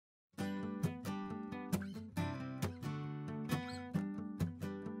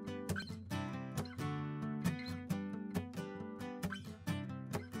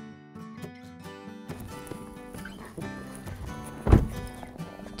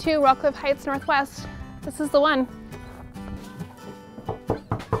2 Rockcliff Heights Northwest. This is the one.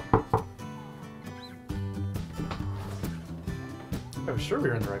 I was sure we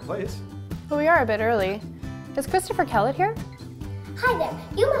were in the right place. Well, we are a bit early. Is Christopher Kellett here? Hi there,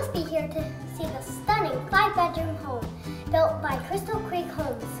 you must be here to see the stunning 5-bedroom home built by Crystal Creek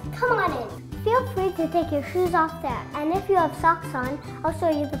Homes. Come on in. Feel free to take your shoes off there, and if you have socks on, I'll show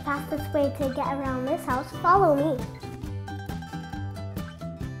you the fastest way to get around this house. Follow me.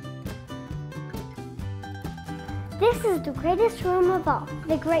 This is the greatest room of all,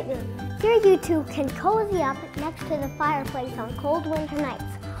 the Great Room. Here you two can cozy up next to the fireplace on cold winter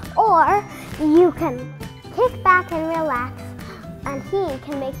nights. Or you can kick back and relax, and he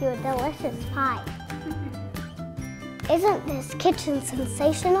can make you a delicious pie. Isn't this kitchen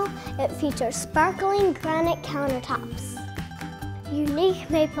sensational? It features sparkling granite countertops, unique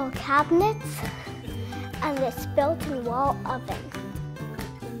maple cabinets, and this built-in wall oven.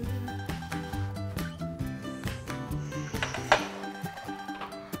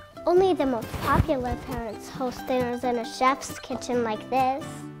 Only the most popular parents host dinners in a chef's kitchen like this.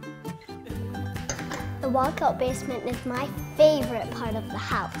 The walkout basement is my favorite part of the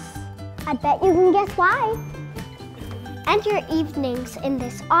house. I bet you can guess why. End your evenings in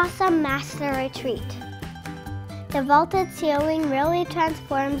this awesome master retreat. The vaulted ceiling really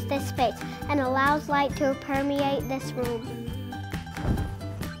transforms this space and allows light to permeate this room.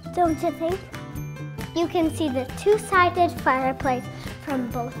 Don't you think? You can see the two-sided fireplace from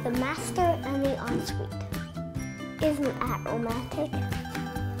both the master and the ensuite. Isn't that romantic?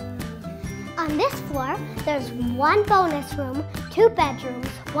 On this floor, there's 1 bonus room, 2 bedrooms,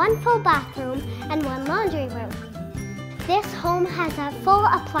 1 full bathroom, and 1 laundry room. This home has a full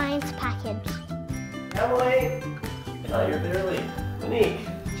appliance package. Emily! You're early. Monique,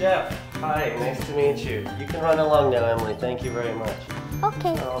 Jeff, hi, nice to meet you. You can run along now, Emily. Thank you very much.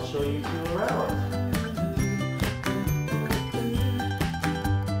 Okay. I'll show you 2 around.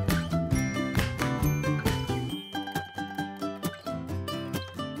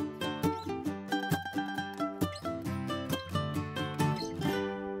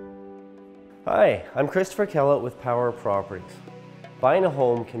 Hi, I'm Christopher Kellett with Power Properties. Buying a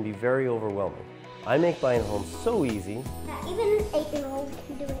home can be very overwhelming. I make buying homes so easy. Yeah, even an 8-year-old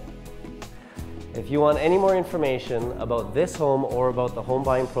can do it. If you want any more information about this home or about the home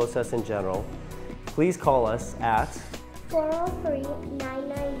buying process in general, please call us at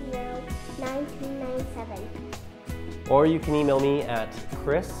 403-990-9297. or you can email me at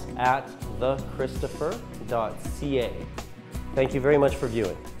chris@thechristopher.ca. Thank you very much for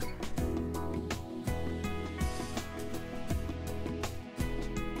viewing.